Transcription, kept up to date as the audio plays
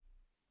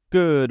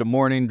Good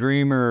morning,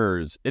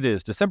 dreamers. It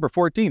is December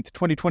 14th,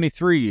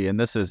 2023, and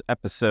this is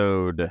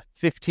episode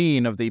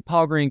 15 of the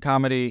Paul Green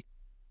Comedy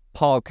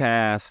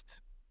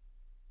PaulCast,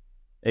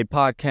 a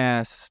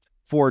podcast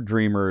for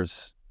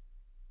dreamers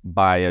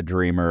by a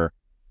dreamer.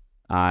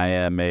 I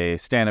am a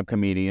stand-up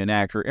comedian,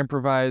 actor,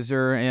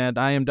 improviser, and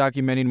I am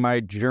documenting my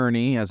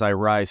journey as I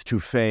rise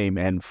to fame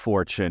and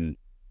fortune.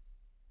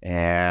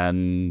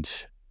 And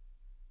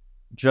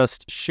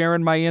just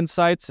sharing my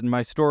insights and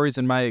my stories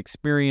and my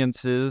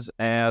experiences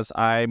as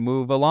I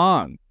move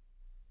along,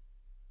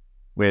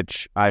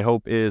 which I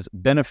hope is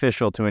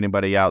beneficial to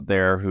anybody out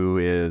there who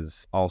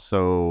is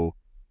also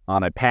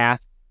on a path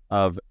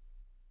of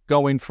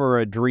going for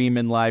a dream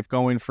in life,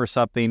 going for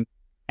something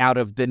out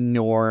of the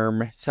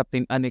norm,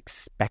 something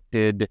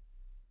unexpected,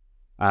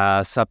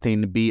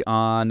 something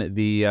beyond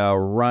the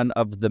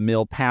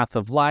run-of-the-mill path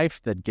of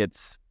life that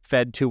gets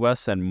fed to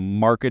us and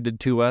marketed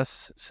to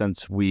us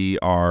since we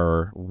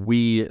are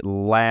wee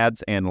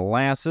lads and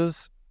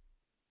lasses.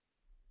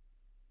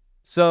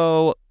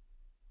 So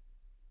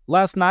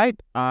last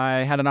night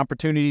I had an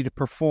opportunity to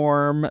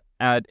perform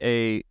at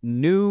a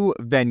new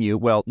venue.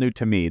 Well, new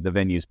to me. The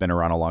venue's been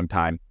around a long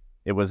time.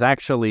 It was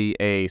actually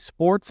a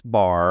sports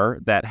bar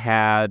that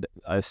had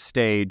a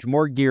stage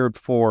more geared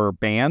for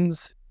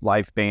bands,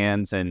 live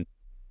bands, and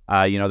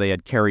they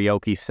had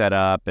karaoke set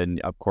up and,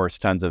 of course,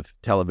 tons of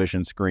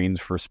television screens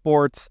for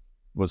sports.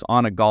 It was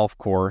on a golf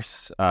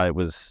course. It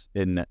was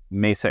in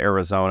Mesa,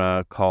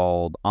 Arizona,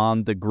 called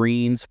On the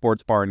Green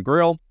Sports Bar and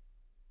Grill.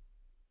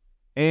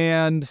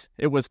 And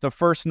it was the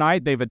first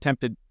night they've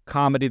attempted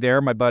comedy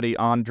there. My buddy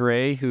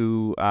Andre,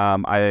 who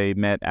I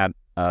met at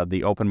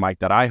the open mic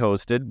that I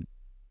hosted,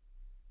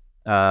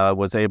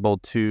 was able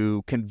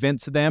to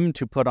convince them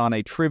to put on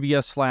a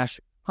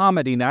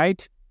trivia/comedy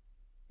night.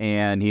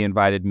 And he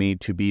invited me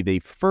to be the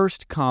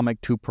first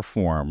comic to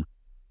perform,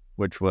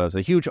 which was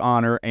a huge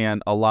honor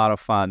and a lot of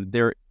fun.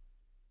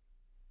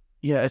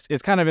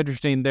 It's kind of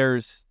interesting.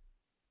 There's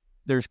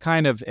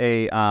kind of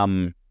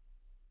a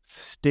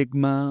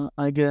stigma,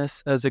 I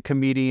guess, as a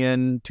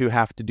comedian to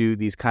have to do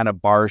these kind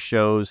of bar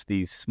shows,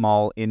 these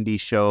small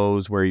indie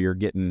shows where you're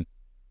getting,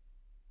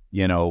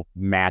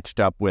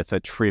 matched up with a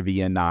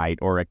trivia night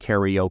or a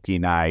karaoke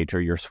night, or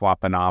you're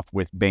swapping off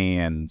with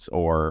bands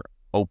or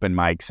open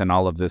mics and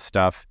all of this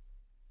stuff.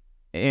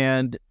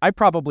 And I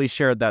probably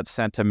shared that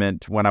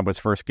sentiment when I was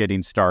first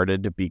getting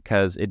started,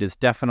 because it is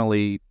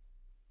definitely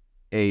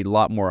a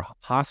lot more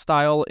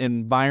hostile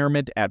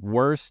environment at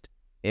worst.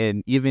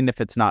 And even if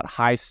it's not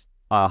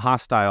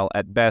hostile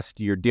at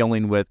best, you're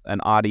dealing with an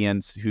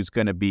audience who's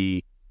going to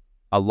be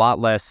a lot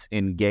less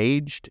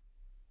engaged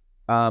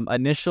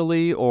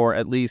initially, or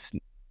at least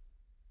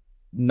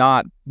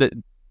not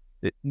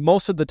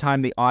most of the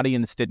time the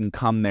audience didn't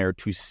come there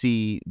to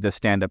see the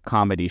stand-up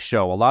comedy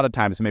show. A lot of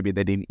times maybe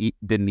they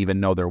didn't even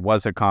know there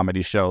was a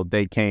comedy show.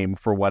 They came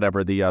for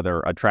whatever the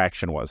other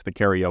attraction was, the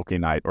karaoke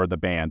night or the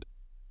band,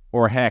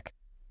 or heck,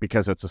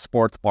 because it's a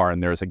sports bar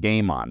and there's a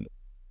game on.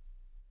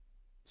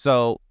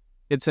 So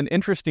it's an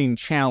interesting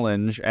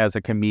challenge as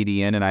a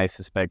comedian, and I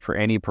suspect for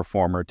any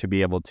performer, to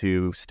be able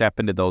to step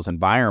into those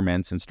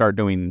environments and start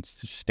doing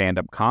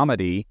stand-up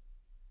comedy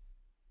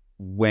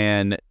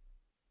when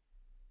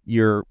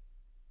you're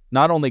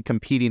not only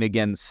competing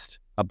against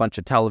a bunch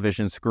of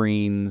television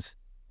screens,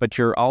 but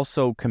you're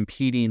also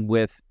competing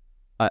with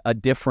a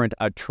different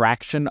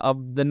attraction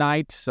of the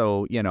night.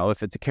 So,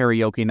 if it's a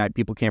karaoke night,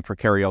 people came for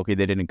karaoke,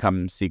 they didn't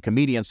come see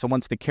comedians. So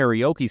once the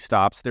karaoke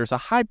stops, there's a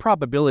high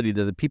probability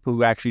that the people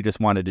who actually just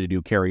wanted to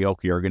do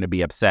karaoke are going to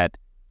be upset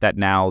that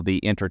now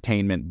the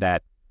entertainment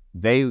that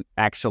they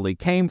actually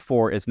came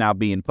for is now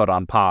being put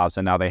on pause,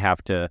 and now they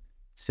have to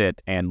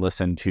sit and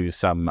listen to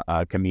some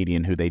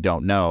comedian who they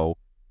don't know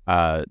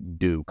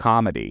do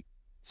comedy.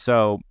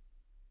 So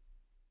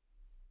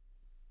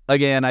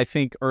again, I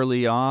think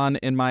early on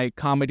in my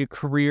comedy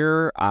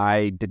career,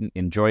 I didn't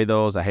enjoy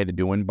those. I hated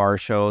doing bar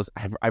shows.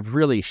 I've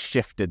really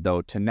shifted,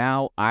 though, to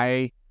now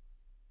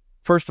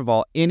first of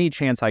all, any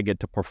chance I get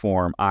to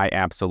perform, I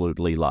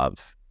absolutely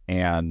love.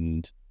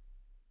 And,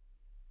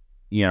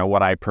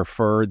 what I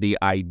prefer, the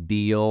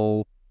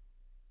ideal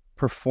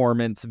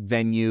performance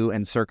venue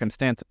and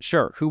circumstance,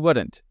 sure, who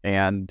wouldn't?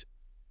 And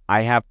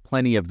I have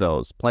plenty of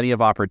those, plenty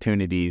of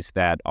opportunities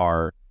that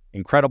are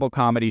incredible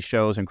comedy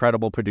shows,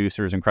 incredible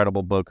producers,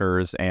 incredible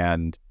bookers,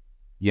 and,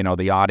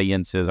 the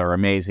audiences are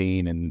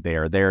amazing, and they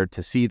are there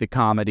to see the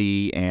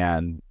comedy,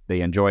 and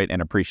they enjoy it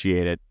and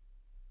appreciate it.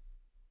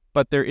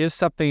 But there is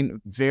something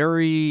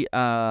very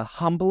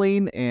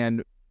humbling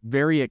and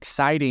very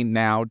exciting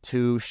now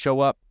to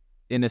show up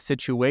in a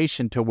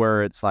situation to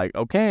where it's like,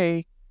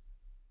 okay,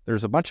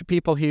 there's a bunch of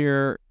people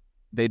here.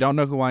 They don't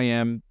know who I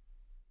am.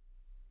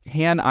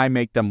 Can I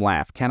make them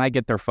laugh? Can I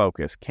get their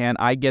focus? Can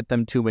I get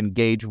them to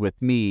engage with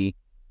me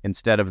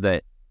instead of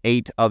the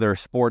 8 other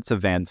sports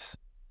events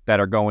that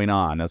are going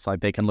on? It's like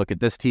they can look at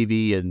this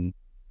TV and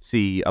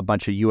see a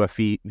bunch of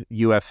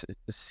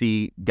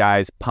UFC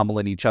guys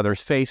pummeling each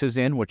other's faces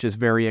in, which is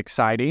very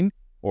exciting.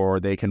 Or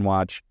they can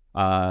watch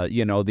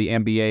the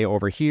NBA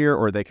over here,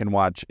 or they can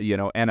watch,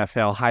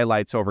 NFL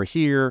highlights over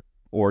here,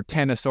 or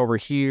tennis over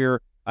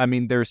here. I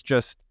mean, there's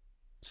just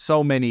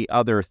so many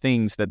other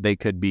things that they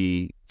could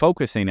be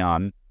focusing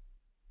on.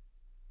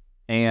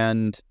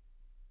 And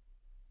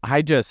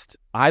I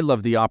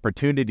love the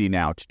opportunity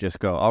now to just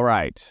go, all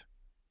right,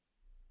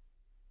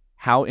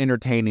 how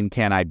entertaining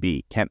can I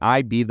be? Can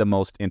I be the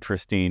most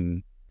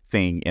interesting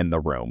thing in the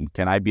room?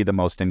 Can I be the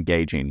most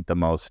engaging, the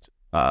most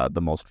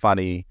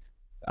funny,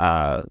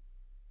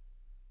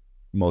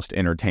 most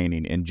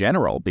entertaining in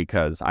general?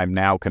 Because I'm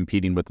now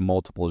competing with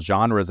multiple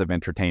genres of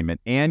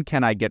entertainment. And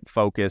can I get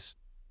focus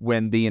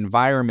when the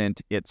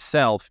environment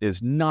itself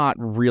is not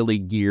really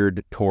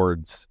geared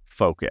towards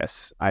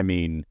focus? I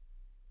mean,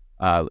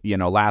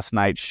 last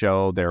night's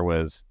show, there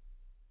was,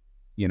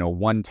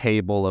 one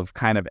table of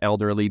kind of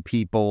elderly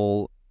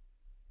people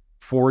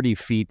 40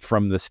 feet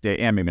from the stage.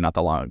 And maybe not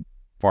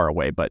far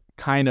away, but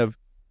kind of,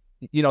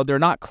 they're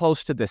not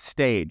close to the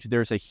stage.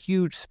 There's a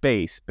huge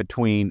space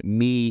between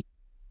me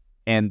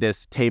and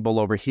this table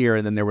over here.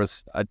 And then there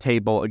was a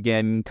table,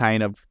 again,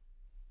 kind of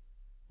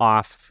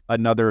off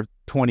another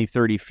 20,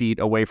 30 feet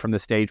away from the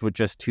stage with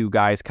just two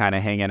guys kind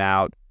of hanging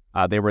out.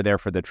 They were there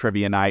for the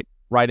trivia night.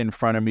 Right in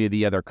front of me,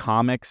 the other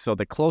comics. So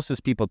the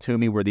closest people to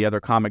me were the other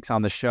comics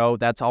on the show.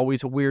 That's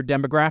always a weird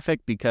demographic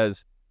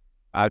because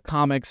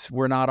comics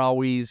were not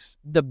always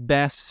the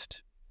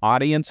best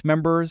audience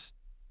members.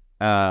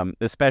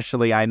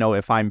 Especially, I know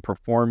if I'm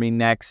performing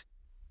next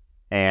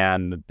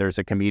and there's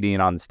a comedian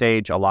on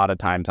stage, a lot of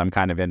times I'm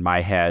kind of in my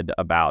head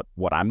about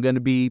what I'm going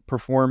to be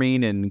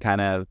performing and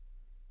kind of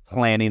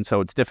planning. So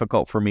it's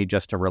difficult for me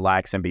just to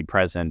relax and be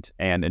present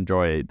and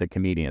enjoy the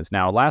comedians.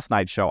 Now, last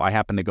night's show, I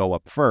happened to go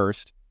up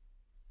first.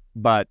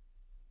 But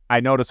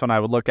I noticed when I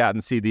would look out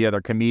and see the other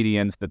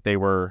comedians that they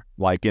were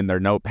like in their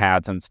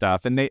notepads and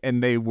stuff, and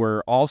they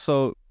were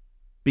also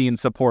being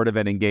supportive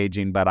and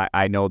engaging. But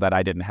I know that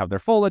I didn't have their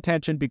full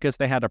attention because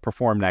they had to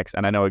perform next,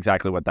 and I know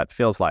exactly what that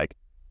feels like.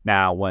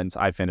 Now, once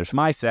I finished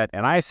my set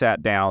and I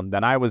sat down,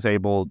 then I was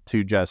able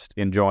to just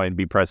enjoy and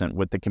be present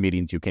with the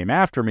comedians who came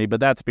after me.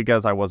 But that's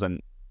because I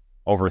wasn't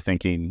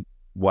overthinking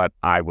what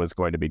I was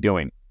going to be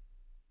doing.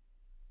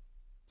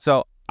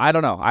 So I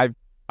don't know.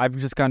 I've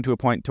just gotten to a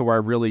point to where I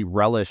really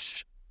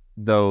relish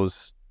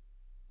those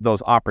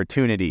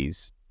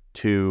opportunities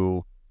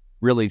to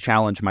really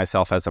challenge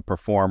myself as a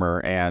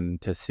performer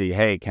and to see,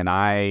 hey, can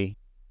I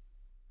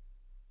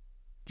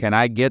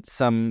get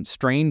some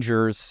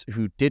strangers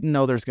who didn't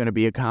know there's going to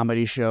be a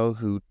comedy show,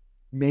 who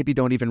maybe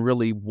don't even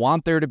really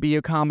want there to be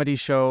a comedy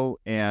show,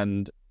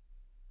 and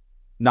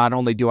not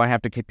only do I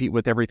have to compete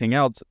with everything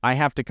else, I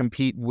have to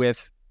compete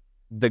with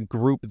the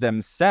group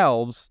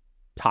themselves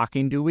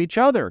talking to each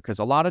other, because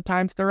a lot of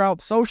times they're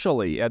out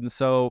socially. And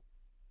so,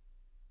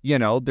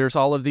 there's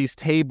all of these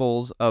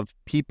tables of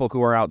people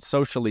who are out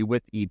socially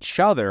with each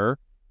other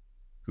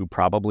who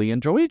probably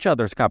enjoy each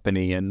other's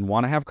company and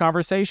want to have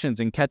conversations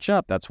and catch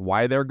up. That's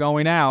why they're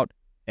going out.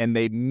 And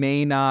they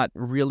may not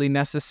really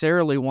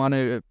necessarily want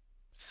to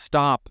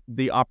stop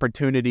the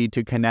opportunity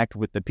to connect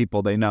with the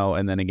people they know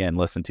and then again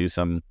listen to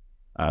some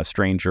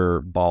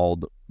stranger,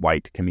 bald,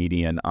 white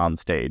comedian on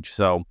stage.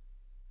 So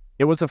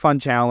it was a fun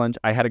challenge.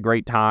 I had a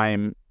great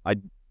time.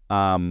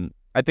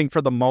 I think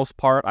for the most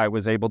part, I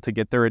was able to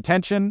get their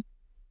attention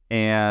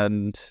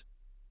and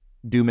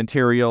do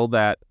material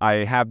that I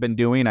have been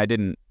doing. I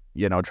didn't,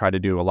 try to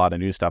do a lot of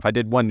new stuff. I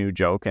did one new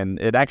joke, and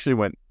it actually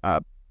went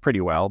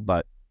pretty well.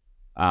 But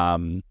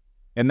in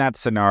that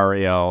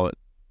scenario,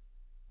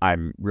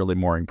 I'm really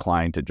more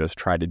inclined to just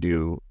try to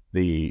do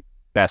the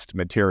best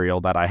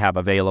material that I have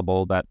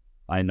available that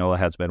I know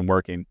has been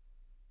working.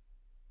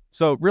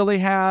 So really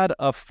had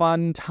a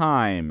fun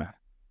time.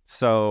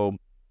 So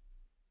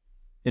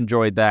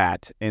enjoyed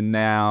that. And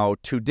now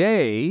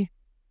today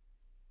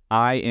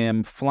I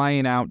am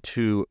flying out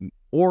to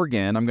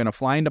Oregon. I'm going to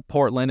fly into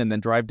Portland and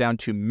then drive down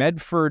to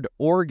Medford,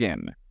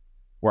 Oregon,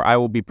 where I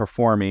will be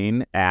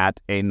performing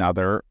at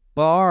another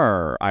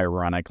bar,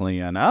 ironically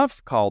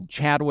enough, called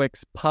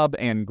Chadwick's Pub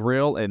and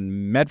Grill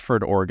in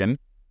Medford, Oregon.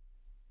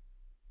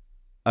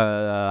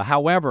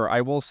 However,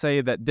 I will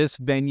say that this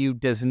venue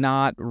does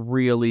not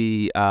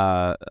really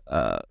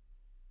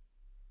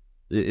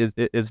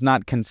is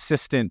not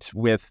consistent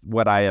with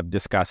what I have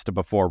discussed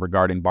before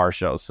regarding bar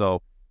shows.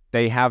 So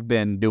they have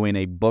been doing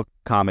a booked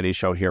comedy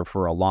show here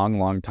for a long,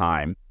 long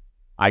time.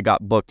 I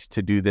got booked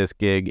to do this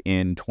gig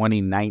in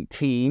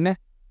 2019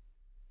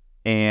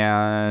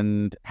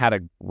 and had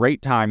a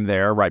great time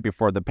there right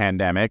before the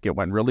pandemic. It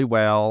went really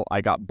well.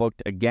 I got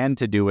booked again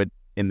to do it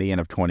in the end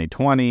of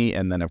 2020.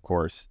 And then, of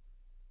course,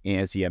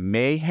 as you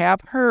may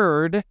have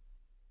heard,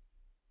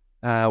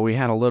 we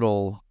had a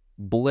little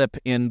blip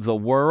in the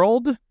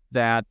world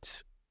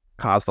that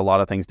caused a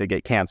lot of things to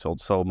get canceled.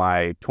 So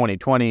my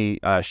 2020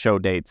 show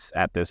dates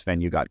at this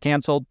venue got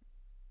canceled.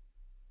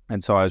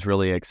 And so I was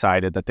really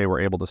excited that they were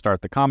able to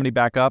start the comedy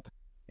back up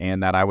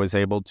and that I was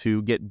able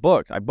to get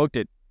booked. I booked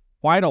it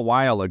quite a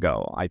while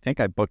ago. I think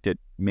I booked it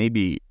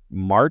maybe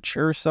March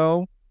or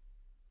so.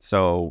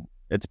 So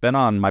it's been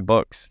on my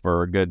books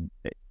for a good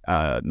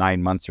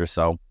 9 months or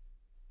so.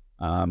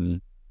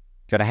 Could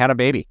have had a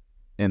baby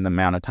in the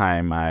amount of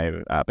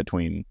time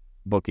between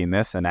booking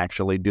this and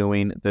actually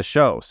doing the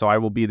show. So I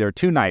will be there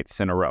 2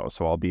 nights in a row.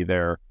 So I'll be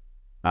there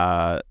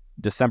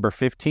December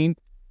 15th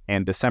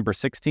and December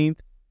 16th.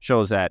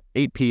 Shows at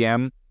 8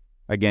 p.m.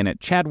 Again at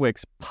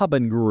Chadwick's Pub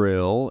and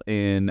Grill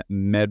in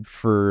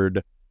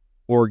Medford,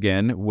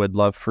 Oregon. Would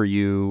love for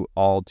you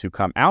all to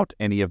come out.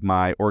 Any of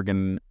my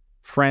Oregon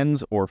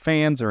friends or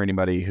fans or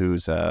anybody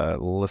who's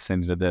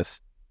listening to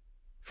this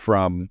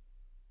from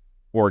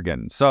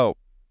Oregon. So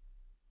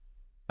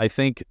I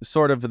think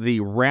sort of the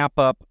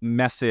wrap-up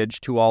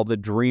message to all the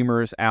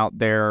dreamers out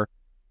there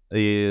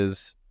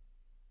is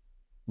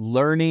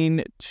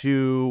learning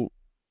to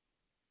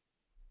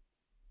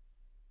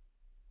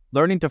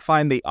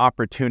find the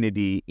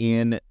opportunity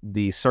in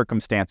the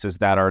circumstances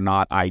that are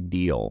not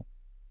ideal.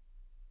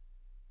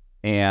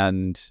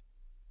 And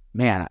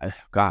man,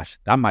 gosh,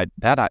 that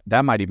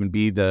might even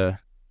be the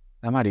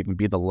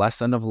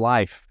lesson of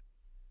life,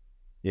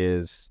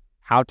 is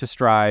how to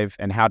strive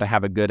and how to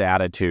have a good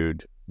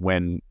attitude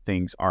when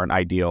things aren't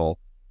ideal,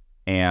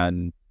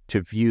 and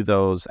to view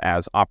those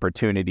as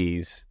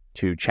opportunities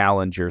to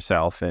challenge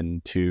yourself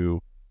and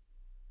to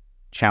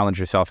challenge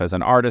yourself as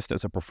an artist,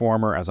 as a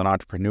performer, as an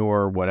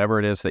entrepreneur, whatever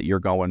it is that you're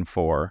going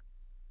for,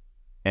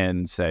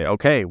 and say,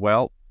 okay,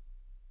 well,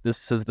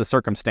 this is the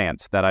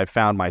circumstance that I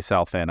found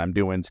myself in. I'm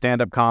doing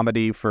stand-up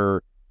comedy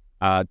for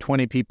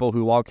 20 people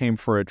who all came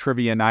for a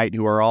trivia night,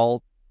 who are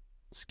all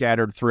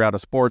scattered throughout a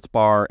sports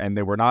bar, and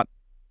they were not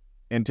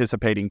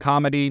anticipating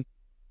comedy.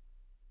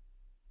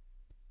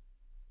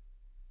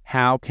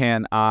 How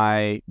can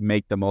I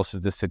make the most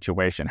of this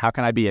situation? How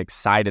can I be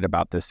excited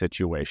about this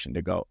situation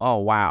to go, oh,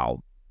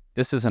 wow,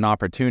 this is an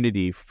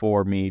opportunity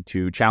for me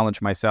to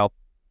challenge myself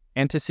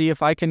and to see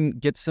if I can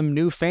get some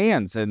new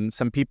fans and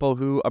some people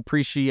who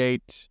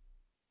appreciate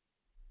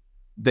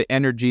the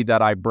energy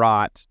that I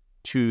brought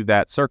to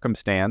that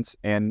circumstance,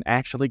 and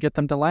actually get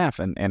them to laugh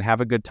and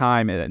have a good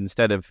time,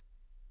 instead of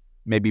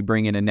maybe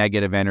bringing a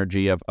negative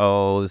energy of,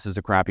 oh, this is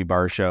a crappy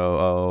bar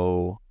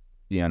show.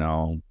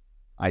 Oh,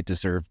 I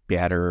deserve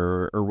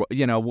better, or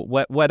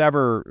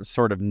whatever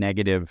sort of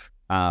negative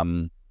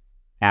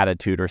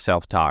attitude or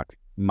self-talk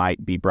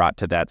might be brought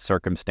to that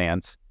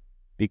circumstance,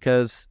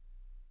 because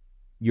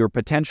your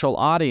potential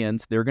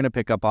audience, they're going to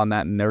pick up on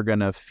that and they're going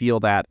to feel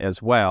that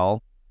as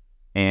well.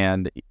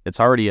 And it's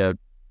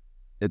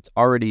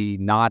already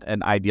not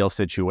an ideal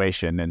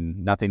situation,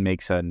 and nothing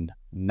makes a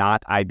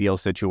not ideal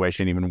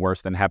situation even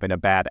worse than having a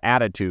bad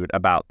attitude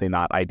about the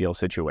not ideal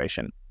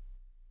situation.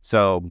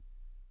 So,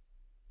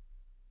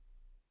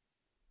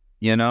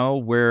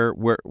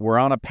 we're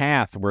on a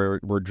path. We're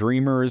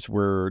dreamers.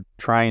 We're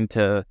trying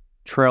to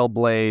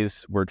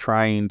trailblaze. We're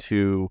trying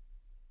to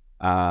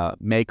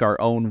make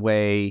our own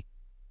way,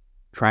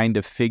 trying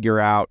to figure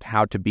out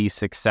how to be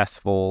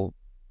successful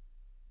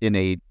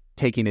in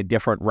taking a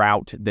different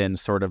route than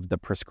sort of the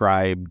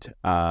prescribed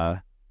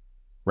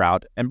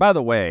route. And by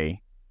the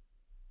way,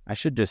 I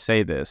should just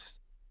say this: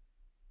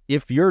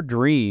 if your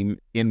dream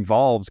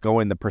involves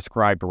going the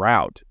prescribed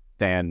route,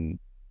 then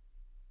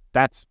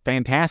that's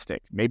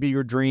fantastic. Maybe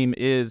your dream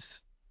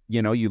is,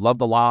 you love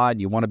the law and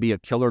you want to be a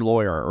killer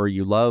lawyer, or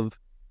you love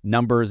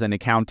numbers and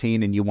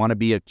accounting and you want to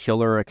be a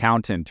killer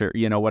accountant, or,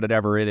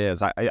 whatever it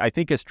is. I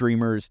think as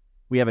dreamers,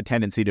 we have a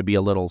tendency to be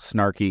a little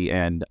snarky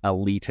and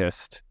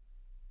elitist.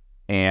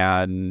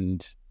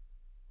 And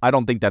I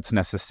don't think that's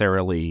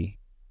necessarily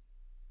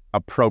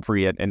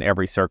appropriate in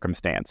every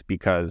circumstance,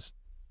 because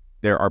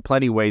there are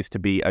plenty ways to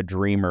be a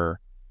dreamer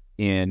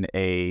in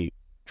a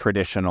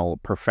traditional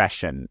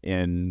profession,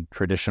 in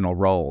traditional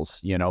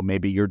roles.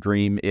 Maybe your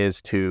dream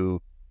is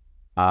to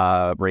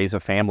raise a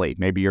family.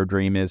 Maybe your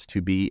dream is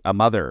to be a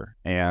mother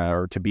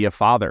or to be a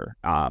father.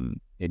 And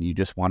you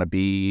just want to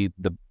be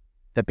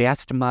the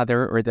best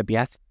mother or the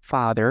best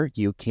father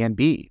you can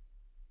be.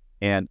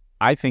 And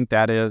I think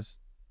that is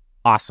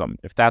awesome.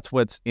 If that's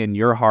what's in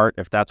your heart,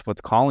 if that's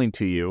what's calling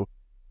to you,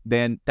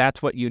 then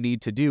that's what you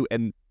need to do.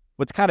 And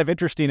what's kind of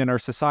interesting in our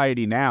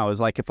society now is,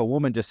 like, if a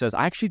woman just says,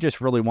 I actually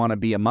just really want to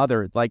be a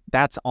mother, like,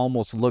 that's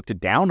almost looked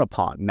down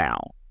upon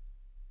now.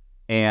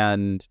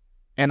 And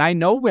I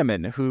know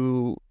women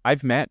who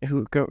I've met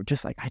who go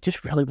just like, I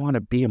just really want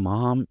to be a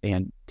mom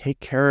and take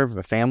care of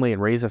a family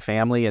and raise a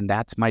family, and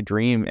that's my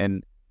dream.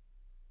 And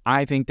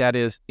I think that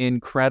is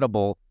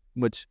incredible.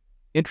 What's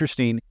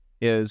interesting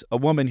is a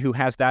woman who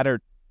has that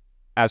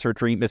as her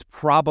dream is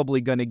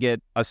probably going to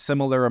get a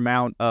similar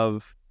amount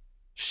of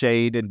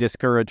shade and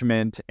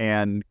discouragement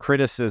and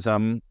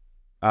criticism,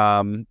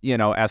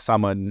 as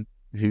someone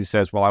who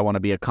says, well, I want to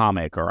be a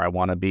comic, or I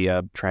want to be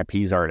a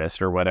trapeze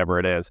artist, or whatever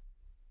it is.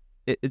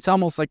 It's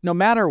almost like no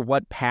matter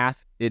what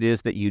path it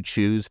is that you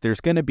choose,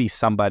 there's going to be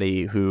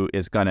somebody who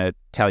is going to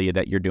tell you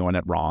that you're doing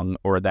it wrong,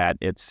 or that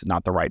it's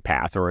not the right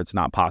path, or it's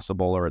not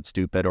possible, or it's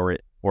stupid, or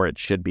it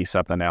should be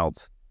something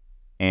else.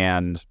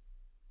 And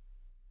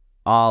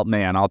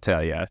I'll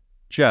tell you,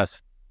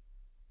 just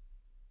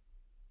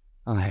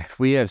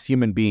we as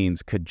human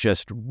beings could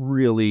just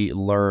really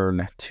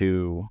learn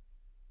to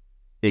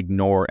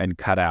ignore and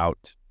cut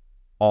out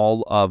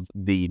all of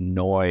the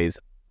noise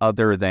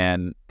other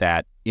than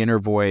that inner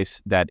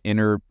voice, that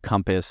inner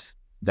compass,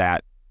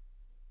 that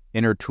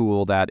inner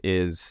tool that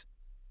is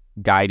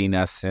guiding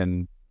us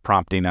and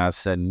prompting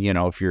us. And,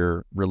 if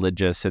you're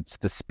religious, it's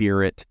the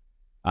spirit.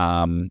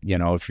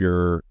 If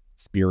you're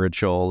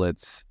spiritual,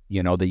 it's,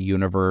 the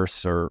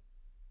universe, or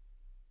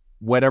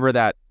whatever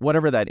that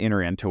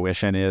inner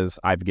intuition is.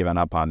 I've given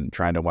up on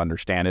trying to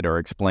understand it or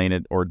explain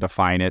it or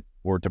define it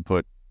or to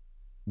put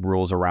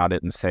rules around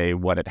it and say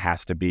what it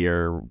has to be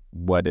or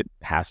what it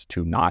has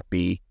to not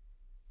be.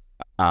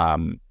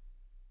 But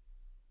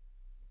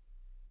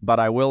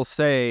I will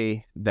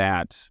say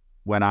that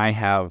when I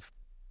have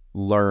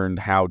learned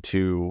how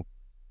to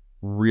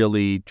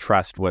really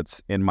trust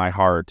what's in my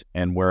heart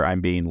and where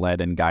I'm being led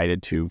and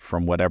guided to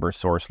from whatever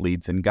source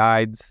leads and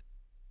guides,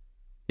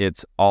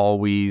 it's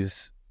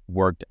always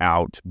worked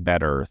out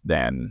better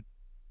than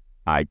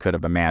I could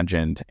have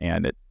imagined,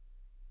 and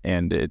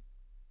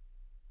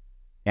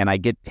I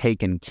get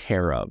taken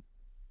care of.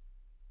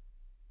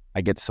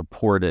 I get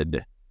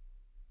supported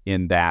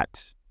in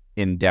that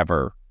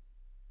endeavor.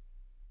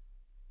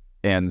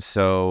 And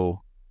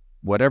so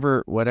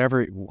whatever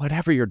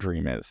your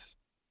dream is,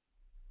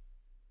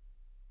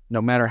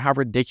 no matter how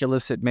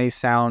ridiculous it may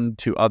sound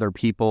to other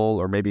people,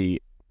 or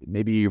maybe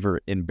you're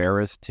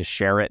embarrassed to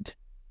share it,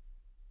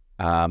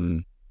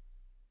 I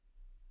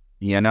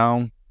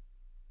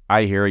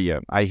hear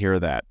you. I hear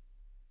that.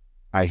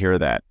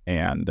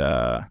 And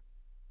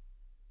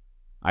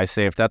I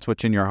say, if that's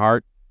what's in your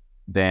heart,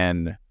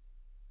 then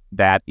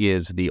that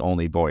is the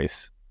only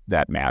voice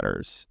that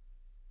matters.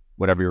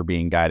 Whatever you're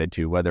being guided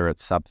to, whether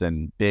it's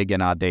something big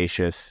and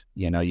audacious,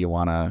 you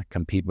want to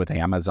compete with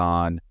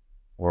Amazon,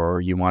 or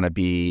you want to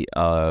be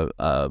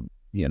a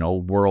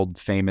world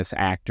famous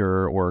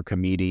actor or a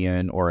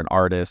comedian or an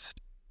artist,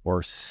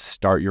 or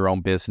start your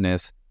own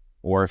business,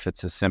 or if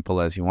it's as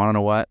simple as, you want to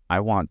know what? I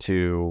want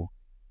to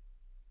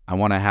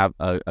have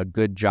a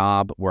good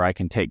job where I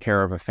can take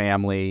care of a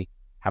family,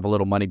 have a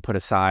little money put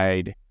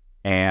aside,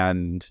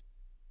 and,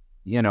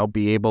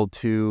 be able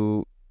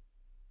to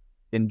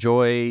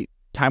enjoy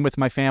time with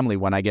my family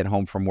when I get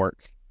home from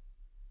work.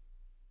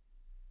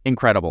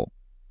 Incredible.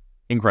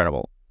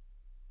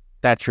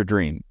 That's your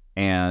dream.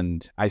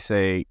 And I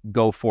say,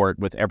 go for it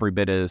with every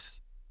bit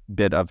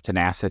of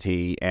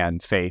tenacity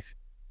and faith,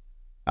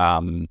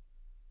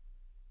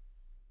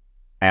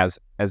 as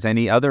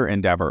any other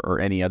endeavor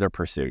or any other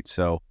pursuit.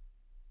 So,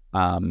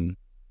 I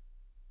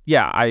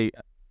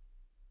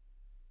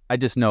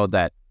just know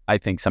that I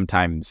think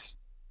sometimes,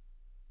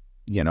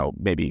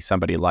 maybe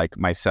somebody like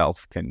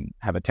myself can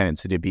have a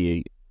tendency to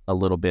be a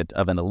little bit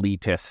of an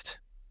elitist,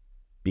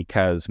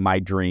 because my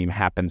dream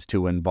happens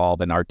to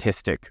involve an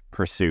artistic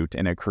pursuit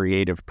and a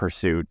creative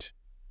pursuit,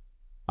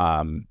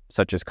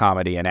 such as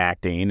comedy and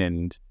acting.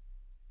 And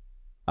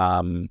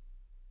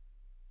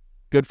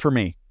good for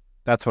me.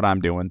 That's what I'm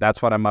doing.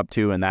 That's what I'm up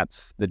to. And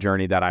that's the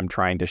journey that I'm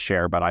trying to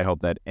share. But I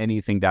hope that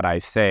anything that I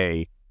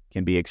say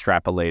can be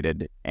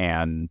extrapolated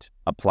and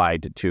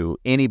applied to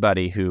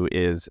anybody who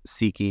is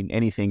seeking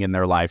anything in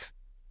their life.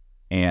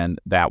 And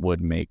that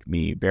would make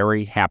me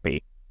very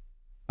happy,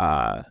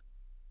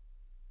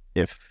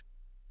 if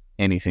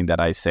anything that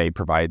I say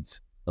provides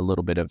a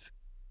little bit of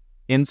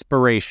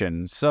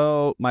inspiration.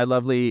 So, my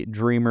lovely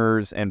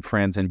dreamers and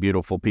friends and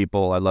beautiful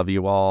people, I love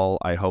you all.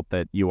 I hope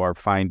that you are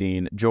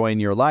finding joy in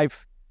your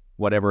life,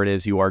 whatever it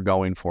is you are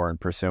going for and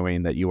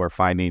pursuing, that you are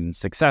finding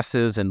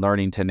successes and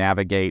learning to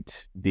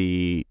navigate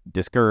the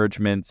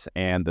discouragements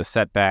and the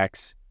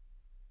setbacks,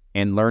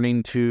 and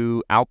learning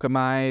to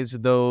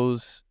alchemize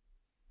those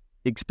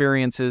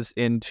experiences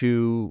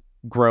into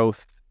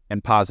growth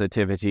and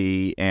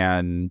positivity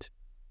and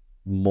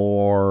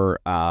more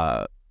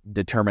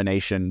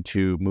determination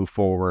to move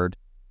forward.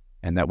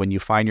 And that when you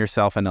find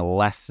yourself in a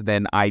less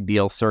than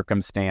ideal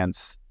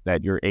circumstance,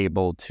 that you're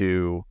able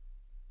to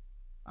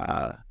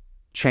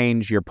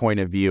change your point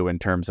of view in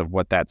terms of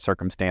what that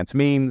circumstance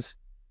means.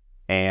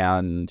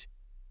 And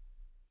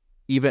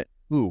even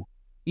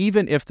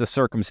if the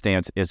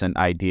circumstance isn't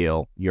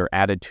ideal, your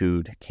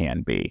attitude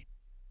can be.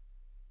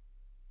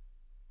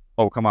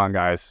 Oh, come on,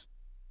 guys.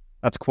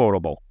 That's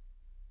quotable.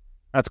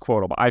 I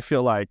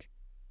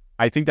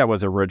think that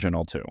was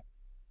original too.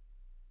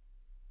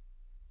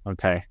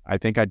 Okay. I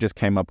think I just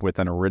came up with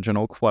an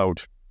original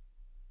quote,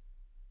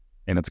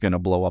 and it's going to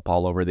blow up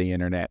all over the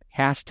internet.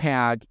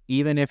 Hashtag,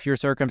 even if your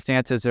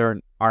circumstances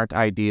aren't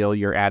ideal,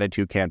 your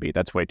attitude can be.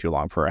 That's way too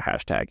long for a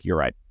hashtag. You're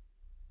right.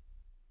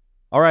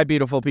 All right,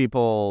 beautiful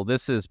people.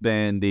 This has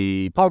been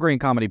the Paul Green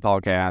Comedy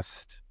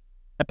PaulCast,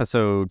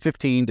 episode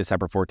 15,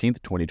 December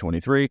 14th,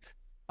 2023.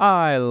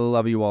 I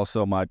love you all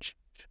so much.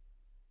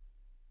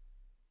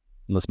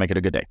 Let's make it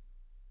a good day.